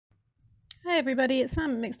Hey everybody, it's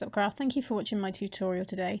Sam at Mixed Up Craft. Thank you for watching my tutorial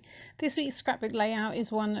today. This week's scrapbook layout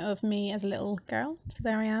is one of me as a little girl. So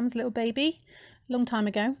there I am as a little baby, a long time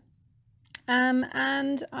ago.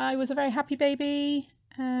 And I was a very happy baby,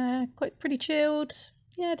 quite pretty chilled.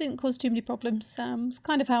 Yeah, didn't cause too many problems. It's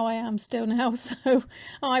kind of how I am still now. So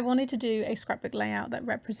I wanted to do a scrapbook layout that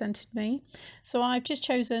represented me. So I've just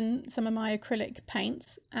chosen some of my acrylic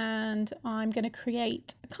paints and I'm going to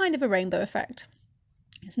create kind of a rainbow effect.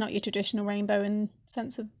 It's not your traditional rainbow in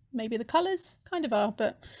sense of maybe the colours kind of are,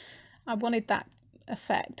 but I wanted that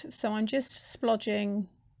effect. So I'm just splodging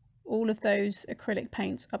all of those acrylic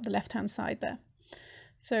paints up the left hand side there.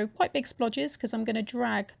 So quite big splodges because I'm going to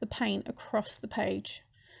drag the paint across the page.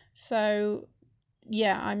 So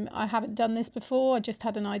yeah, I haven't done this before. I just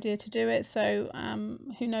had an idea to do it. So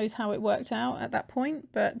who knows how it worked out at that point.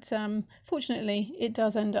 But fortunately, it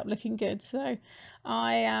does end up looking good. So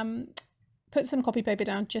I put some copy paper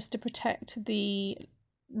down just to protect the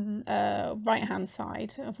right hand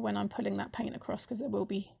side of when I'm pulling that paint across, because there will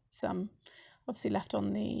be some obviously left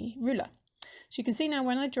on the ruler. So you can see now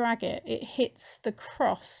when I drag it, it hits the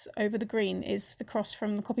cross over the green is the cross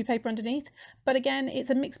from the copy paper underneath. But again, it's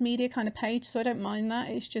a mixed media kind of page, so I don't mind that.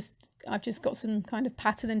 It's just, I've just got some kind of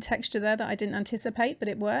pattern and texture there that I didn't anticipate, but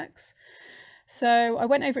it works. So I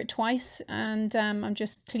went over it twice and I'm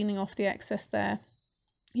just cleaning off the excess there.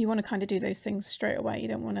 You want to kind of do those things straight away. You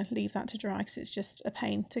don't want to leave that to dry because it's just a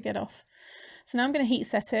pain to get off. So now I'm going to heat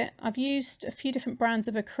set it. I've used a few different brands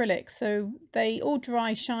of acrylic, so they all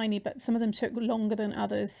dry shiny, but some of them took longer than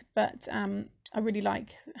others. But I really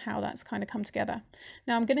like how that's kind of come together.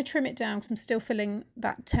 Now I'm going to trim it down because I'm still filling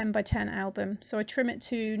that 10 by 10 album. So I trim it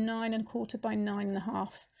to 9 1/4 by 9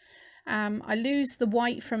 1/2. I lose the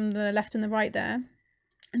white from the left and the right there.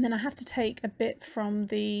 And then I have to take a bit from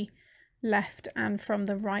the left and from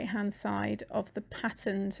the right hand side of the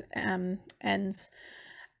patterned ends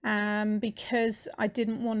because I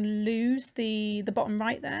didn't want to lose the bottom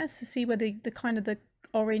right there. So see where the kind of the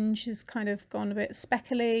orange has kind of gone a bit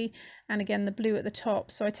speckly, and again the blue at the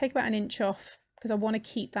top. So I take about 1 inch off because I want to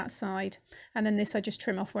keep that side, and then this I just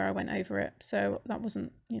trim off where I went over it, so that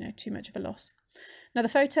wasn't, you know, too much of a loss. Now the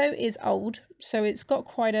photo is old, so it's got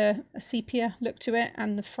quite a sepia look to it,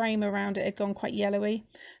 and the frame around it had gone quite yellowy.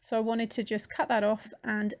 So I wanted to just cut that off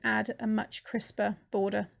and add a much crisper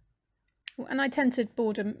border. And I tend to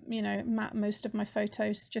border, you know, matte most of my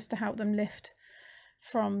photos just to help them lift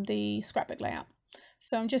from the scrapbook layout.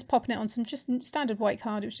 So I'm just popping it on some just standard white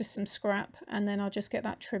card. It was just some scrap, and then I'll just get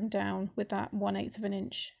that trimmed down with that 1/8 of an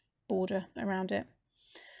inch border around it.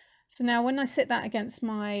 So now when I sit that against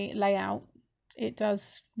my layout, it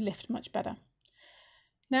does lift much better.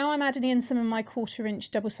 Now I'm adding in some of my 1/4 inch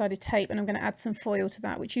double-sided tape, and I'm going to add some foil to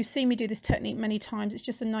that, which you've seen me do this technique many times. It's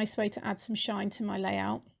just a nice way to add some shine to my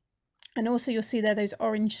layout. And also you'll see there those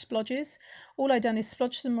orange splodges. All I've done is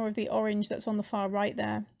splodge some more of the orange that's on the far right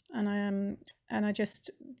there, and I just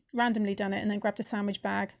randomly done it, and then grabbed a sandwich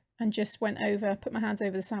bag and just went over, put my hands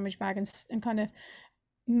over the sandwich bag and kind of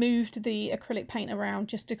moved the acrylic paint around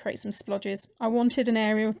just to create some splodges. I wanted an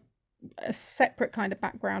area, a separate kind of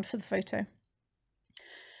background for the photo.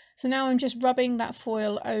 So now I'm just rubbing that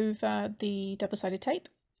foil over the double-sided tape,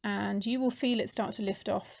 and you will feel it start to lift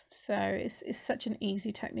off. So it's such an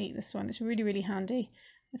easy technique, this one. It's really, really handy.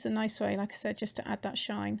 It's a nice way, like I said, just to add that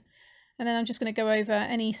shine. And then I'm just going to go over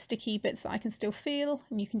any sticky bits that I can still feel,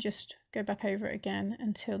 and you can just go back over it again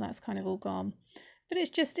until that's kind of all gone. But it's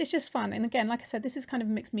just fun. And again, like I said, this is kind of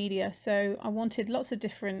mixed media, so I wanted lots of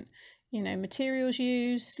different, you know, materials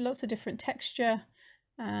used, lots of different texture.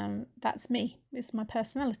 That's me. It's my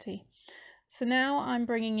personality. So now I'm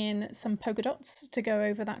bringing in some polka dots to go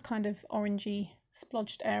over that kind of orangey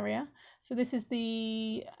splodged area. So this is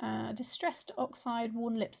the Distressed Oxide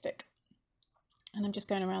Worn Lipstick. And I'm just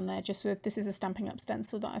going around there just with, this is a Stampin' Up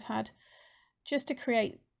stencil that I've had just to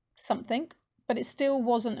create something, but it still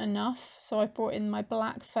wasn't enough. So I've brought in my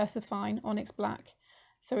black Versafine Onyx Black.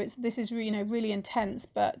 So this is, you know, really intense,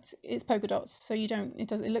 but it's polka dots, so you don't,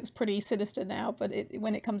 it looks pretty sinister now, but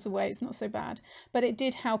when it comes away, it's not so bad. But it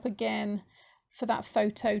did help again for that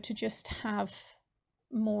photo to just have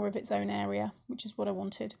more of its own area, which is what I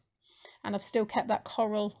wanted. And I've still kept that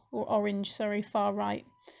coral or orange, sorry, far right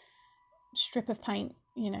strip of paint,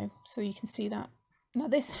 you know, so you can see that. Now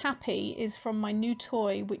this happy is from my new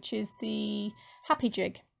toy, which is the Happy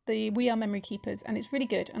Jig. We Are Memory Keepers, and it's really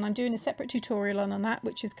good, and I'm doing a separate tutorial on that,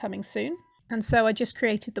 which is coming soon. And so I just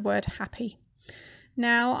created the word happy.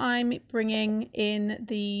 Now I'm bringing in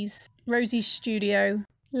these Rosie Studio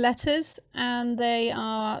letters, and they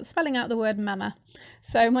are spelling out the word mama.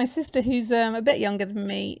 So my sister, who's a bit younger than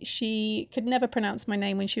me, she could never pronounce my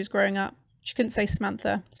name when she was growing up. She couldn't say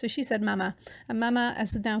Samantha, so she said Mama. And Mama,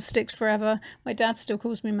 as now sticks forever, my dad still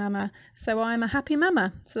calls me Mama, so I'm a happy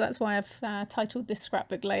Mama. So that's why I've titled this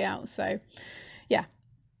scrapbook layout. So yeah,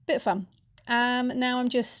 bit of fun. Now I'm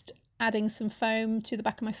just adding some foam to the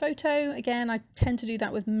back of my photo. Again, I tend to do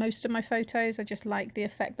that with most of my photos. I just like the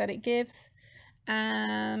effect that it gives,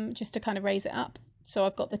 just to kind of raise it up. So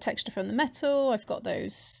I've got the texture from the metal, I've got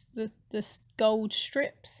those the gold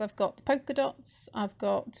strips, I've got the polka dots, I've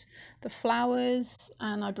got the flowers,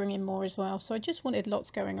 and I bring in more as well. So I just wanted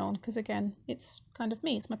lots going on because again, it's kind of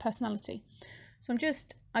me, it's my personality. So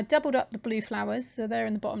I doubled up the blue flowers, so they're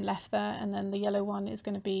in the bottom left there, and then the yellow one is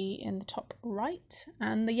going to be in the top right.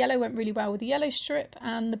 And the yellow went really well with the yellow strip,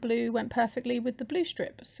 and the blue went perfectly with the blue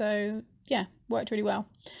strip. So yeah, worked really well.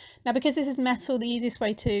 Now, because this is metal, the easiest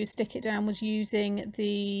way to stick it down was using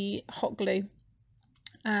the hot glue.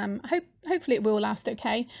 Hopefully it will last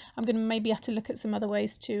okay. I'm going to maybe have to look at some other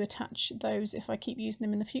ways to attach those if I keep using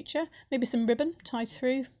them in the future. Maybe some ribbon tied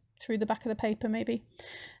through the back of the paper maybe.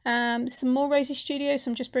 Some more Rosie Studio,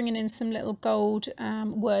 so I'm just bringing in some little gold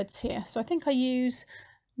words here. So I think I use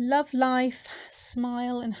love, life,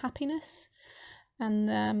 smile and happiness.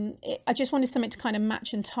 And I just wanted something to kind of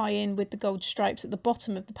match and tie in with the gold stripes at the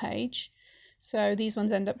bottom of the page. So these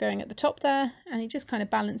ones end up going at the top there, and it just kind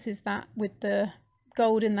of balances that with the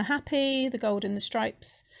gold in the happy, the gold in the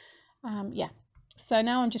stripes. Yeah. So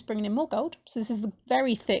now I'm just bringing in more gold. So this is the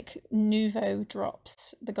very thick Nouveau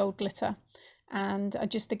drops, the gold glitter. And I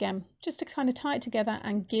just to kind of tie it together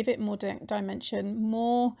and give it more dimension,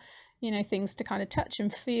 more, things to kind of touch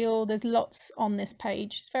and feel. There's lots on this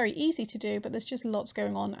page. It's very easy to do, but there's just lots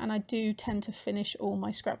going on. And I do tend to finish all my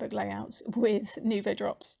scrapbook layouts with Nouveau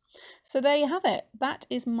drops. So there you have it. That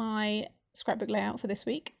is my scrapbook layout for this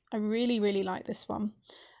week. I really, really like this one.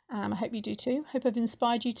 I hope you do too. Hope I've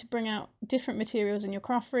inspired you to bring out different materials in your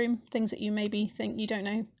craft room, things that you maybe think you don't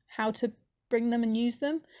know how to bring them and use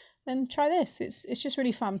them. Then try this. It's just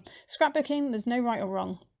really fun. Scrapbooking, there's no right or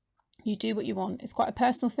wrong. You do what you want. It's quite a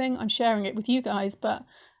personal thing. I'm sharing it with you guys, but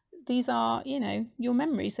these are, your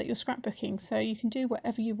memories that you're scrapbooking, so you can do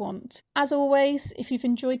whatever you want. As always, if you've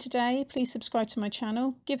enjoyed today, please subscribe to my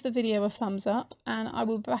channel, give the video a thumbs up, and I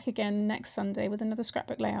will be back again next Sunday with another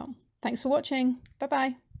scrapbook layout. Thanks for watching. Bye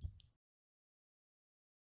bye.